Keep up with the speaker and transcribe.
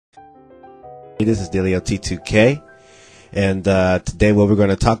This is Delio T2K, and today what we're going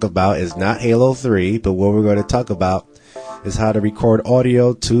to talk about is not Halo 3, but what we're going to talk about is how to record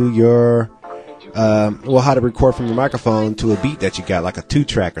audio to your, how to record from your microphone to a beat that you got, like a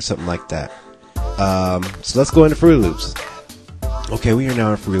 2-track or something like that. So let's go into Fruity Loops. Okay, we are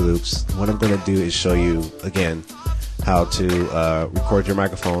now in Fruity Loops. What I'm going to do is show you, again, how to record your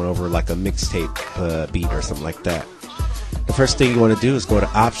microphone over like a mixtape beat or something like that. The first thing you want to do is go to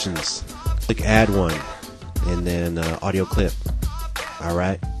Options, click Add One, and then Audio Clip.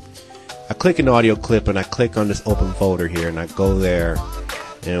 Alright, I click an audio clip and I click on this open folder here and I go there,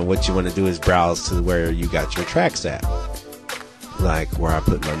 and what you want to do is browse to where you got your tracks at, like where I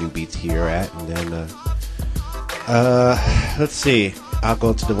put my new beats here at, and then let's see, I'll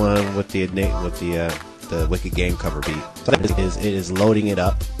go to the one with the Wicked Game cover beat. So it is loading it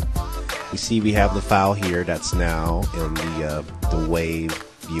up. You see we have the file here that's now in the Wave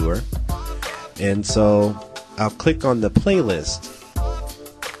viewer, and so I'll click on the playlist,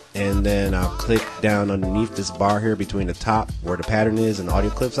 and then I'll click down underneath this bar here between the top where the pattern is and the audio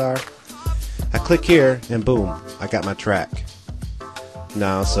clips are. I click here and boom, I got my track.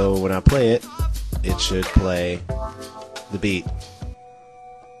 Now so when I play it, it should play the beat.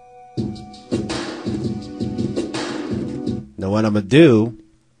 Now what I'm gonna do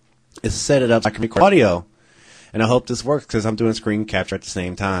is set it up so I can record audio, and I hope this works because I'm doing screen capture at the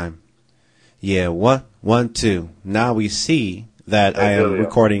same time. Yeah, 1, 1, 2. Now we see that I am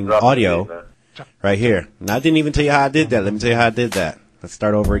recording audio right here. And I didn't even tell you how I did that. Let me tell you how I did that. Let's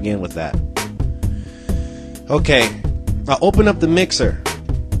start over again with that. Okay, I'll open up the mixer.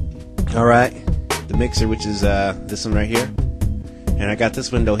 Alright, the mixer, which is this one right here, and I got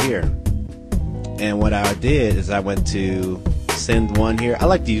this window here. And what I did is I went to send one here. I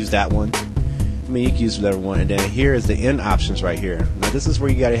like to use that one. I mean, you can use whatever one. And then here is the end options right here. Now this is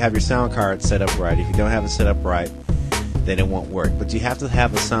where you got to have your sound card set up right. If you don't have it set up right, then it won't work. But you have to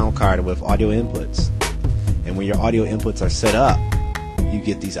have a sound card with audio inputs. And when your audio inputs are set up, you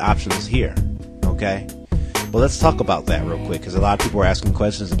get these options here. Okay? Well, let's talk about that real quick because a lot of people are asking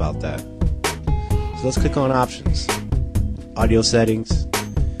questions about that. So let's click on Options, Audio Settings.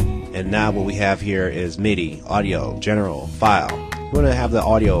 And now what we have here is MIDI, Audio, General, File. You want to have the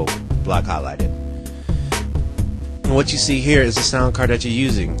audio block highlighted. And what you see here is the sound card that you're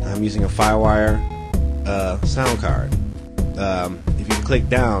using. I'm using a Firewire sound card. If you click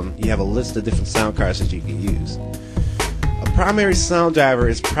down, you have a list of different sound cards that you can use. A primary sound driver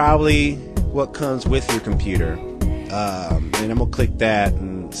is probably what comes with your computer. And I'm going to click that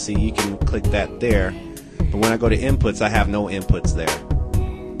and see, you can click that there. But when I go to inputs, I have no inputs there.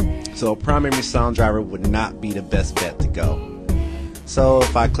 So a primary sound driver would not be the best bet to go. So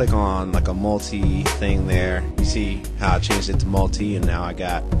if I click on like a multi thing there, you see how I changed it to multi, and now I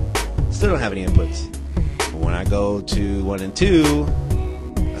still don't have any inputs. But when I go to 1 and 2,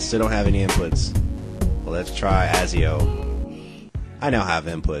 I still don't have any inputs. Well, let's try ASIO. I now have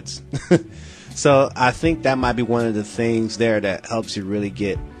inputs. So I think that might be one of the things there that helps you really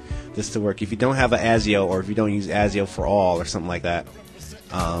get this to work. If you don't have an ASIO, or if you don't use ASIO for all or something like that,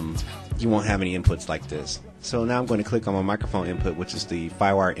 you won't have any inputs like this. So now I'm going to click on my microphone input, which is the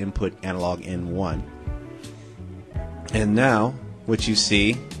Firewire input analog N1. And now what you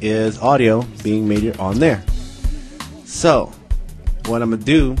see is audio being made on there. So what I'm going to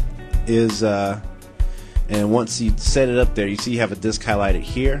do is, and once you set it up there, you see you have a disc highlighted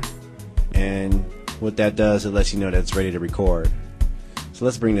here. And what that does, it lets you know that it's ready to record. So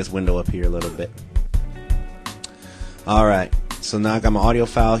let's bring this window up here a little bit. Alright. So now I got my audio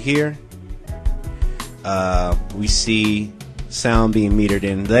file here. We see sound being metered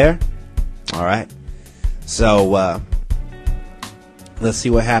in there. Alright. So let's see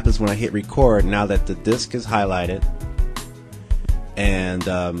what happens when I hit record now that the disc is highlighted and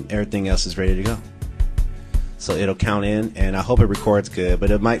everything else is ready to go. So it'll count in, and I hope it records good,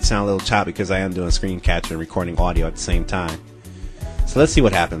 but it might sound a little choppy because I am doing screen capture and recording audio at the same time. So let's see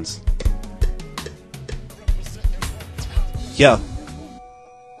what happens. Yo.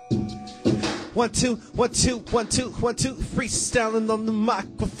 1, 2, 1, 2, 1, 2, 1, 2. Freestyling on the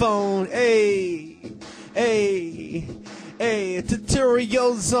microphone. Hey, hey, hey.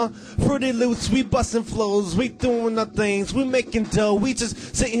 Tutorials on Fruity Loops. We busting flows. We doing our things. We making dough. We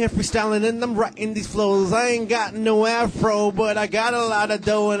just sitting here freestyling, and I'm writing these flows. I ain't got no afro, but I got a lot of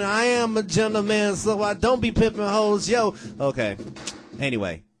dough, and I am a gentleman, so I don't be pimping hoes. Yo. Okay.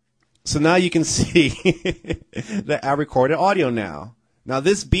 Anyway. So now you can see that I recorded audio now. Now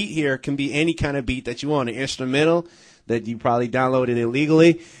this beat here can be any kind of beat that you want, an instrumental that you probably downloaded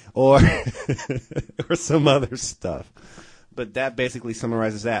illegally, or or some other stuff. But that basically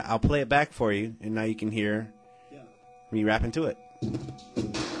summarizes that. I'll play it back for you, and now you can hear me rapping to it.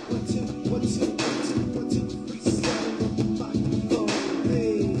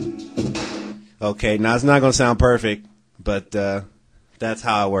 Okay, now it's not going to sound perfect, but that's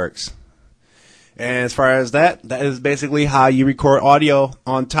how it works. And as far as that is basically how you record audio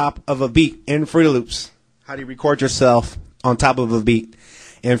on top of a beat in Fruity Loops. How do you record yourself on top of a beat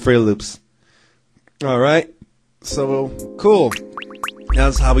in Fruity Loops? All right. So, cool.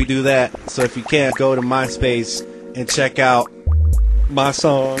 That's how we do that. So if you can, go to MySpace and check out my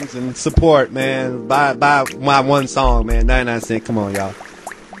songs and support, man. Buy my one song, man. 99 cents. Come on, y'all.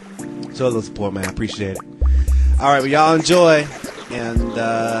 Show a little support, man. I appreciate it. All right, well, y'all enjoy. And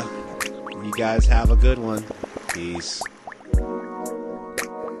you guys have a good one. Peace.